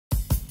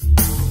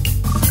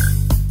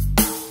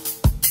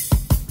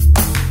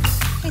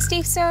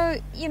Steve, so,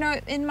 you know,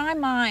 in my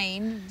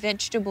mind,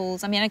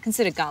 vegetables, I mean, I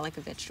consider garlic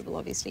a vegetable,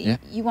 obviously. Yeah.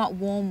 You want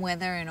warm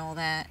weather and all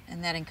that,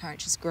 and that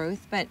encourages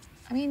growth. But,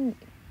 I mean,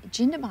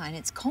 Jindabyne,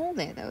 it's cold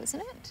there, though, isn't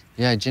it?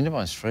 Yeah,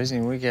 Jindabyne's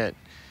freezing.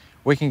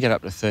 We can get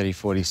up to 30,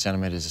 40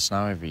 centimetres of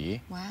snow every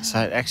year. Wow.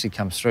 So it actually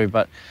comes through.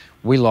 But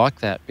we like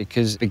that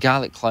because the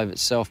garlic clove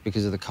itself,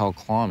 because of the cold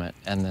climate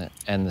and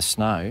the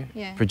snow,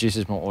 Yeah.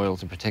 produces more oil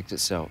to protect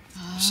itself.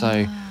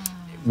 So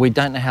we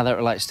don't know how that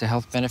relates to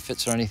health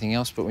benefits or anything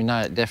else, but we know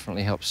it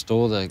definitely helps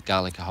store the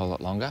garlic a whole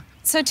lot longer.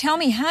 So tell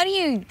me, how do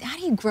you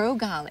grow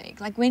garlic?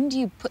 Like, when do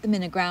you put them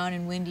in the ground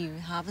and when do you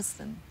harvest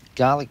them?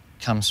 Garlic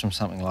comes from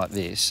something like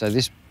this. So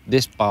this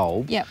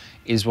bulb Yep.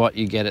 is what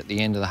you get at the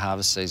end of the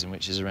harvest season,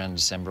 which is around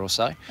December or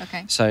so.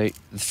 Okay. So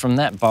from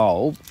that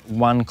bulb,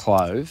 one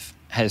clove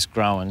has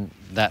grown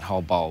that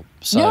whole bulb.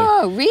 So,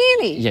 No,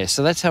 really? yeah,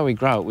 so that's how we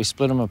grow it. We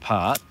split them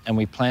apart and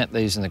we plant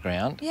these in the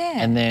ground. Yeah.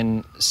 And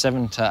then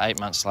 7 to 8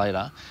 months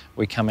later,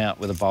 we come out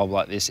with a bulb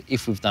like this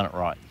if we've done it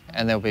right.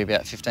 And there'll be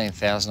about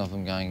 15,000 of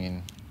them going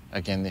in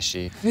again this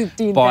year.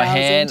 15,000. By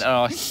hand.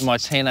 Oh, my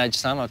teenage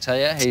son, I'll tell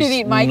you,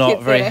 he's my not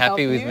kids very there to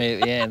happy help with you? me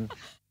at the end.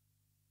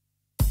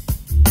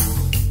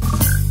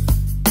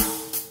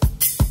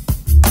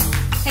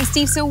 Hey,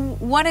 Steve, so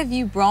what have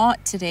you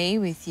brought today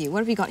with you? What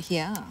have you got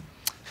here?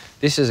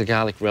 This is a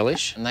garlic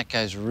relish, and that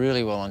goes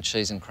really well on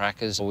cheese and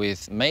crackers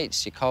with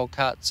meats, your cold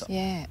cuts.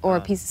 Yeah, or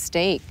a piece of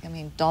steak. I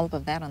mean, dollop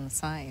of that on the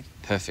side.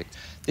 Perfect.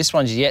 This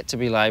one's yet to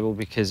be labelled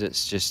because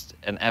it's just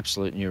an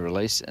absolute new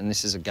release, and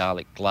this is a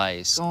garlic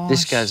glaze. Gosh.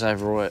 This goes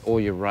over all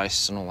your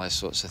roasts and all those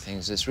sorts of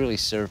things. It's really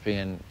syrupy,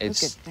 and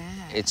it's Look at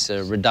that. it's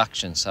a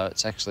reduction, so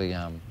it's actually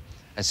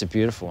it's a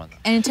beautiful one.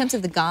 And in terms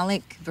of the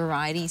garlic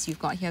varieties you've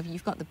got here,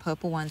 you've got the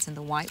purple ones and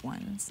the white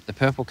ones. The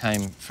purple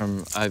came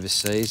from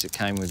overseas. It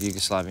came with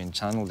Yugoslavian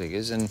tunnel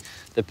diggers, and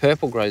the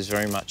purple grows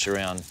very much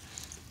around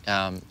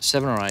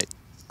 7 or 8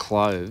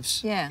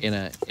 cloves Yeah. in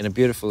a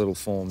beautiful little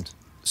formed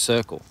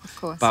circle. Of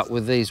course. But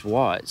with these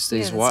whites,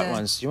 these Yeah, white there's a-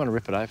 ones, you want to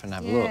rip it open and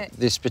have a Yeah. look.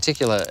 This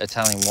particular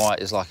Italian white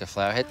is like a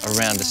flower head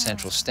around a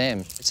central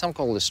stem. It's some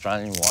called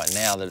Australian white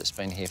now that it's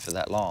been here for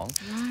that long.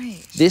 Right.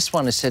 This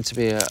one is said to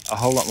be a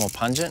whole lot more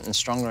pungent and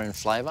stronger in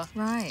flavour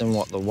Right. than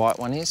what the white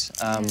one is.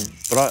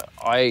 But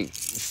I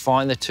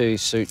find the two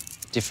suit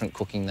different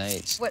cooking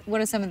needs.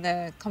 What are some of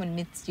the common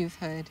myths you've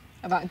heard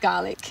about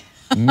garlic?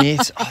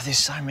 Myths? Oh, there's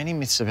so many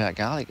myths about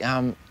garlic.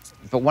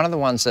 But one of the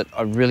ones that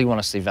I really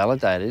want to see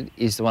validated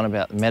is the one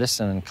about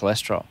medicine and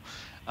cholesterol.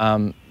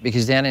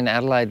 Because down in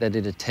Adelaide, they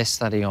did a test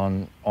study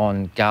on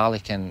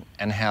garlic and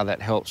how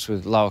that helps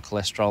with lower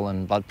cholesterol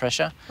and blood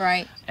pressure.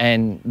 Right.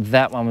 And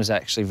that one was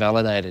actually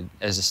validated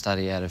as a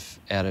study out of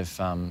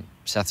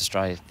South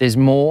Australia. There's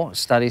more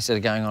studies that are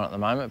going on at the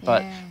moment,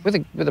 but Yeah.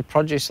 with a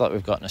produce like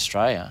we've got in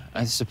Australia,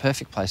 it's a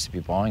perfect place to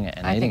be buying it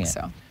and I eating think it.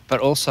 so. But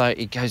also,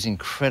 it goes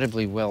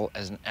incredibly well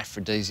as an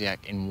aphrodisiac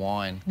in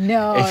wine.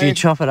 No, if you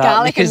chop it up,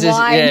 garlic because and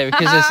wine.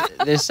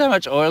 there's so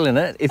much oil in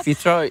it. If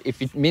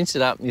you mince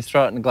it up and you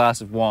throw it in a glass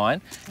of wine,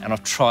 and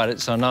I've tried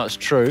it, so I know it's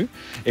true.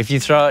 If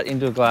you throw it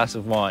into a glass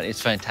of wine, it's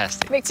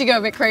fantastic. Makes you go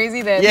a bit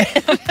crazy then. Yeah,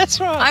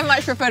 that's right. I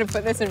much prefer to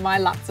put this in my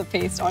Lactose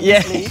paste,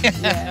 honestly.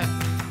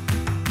 Yeah.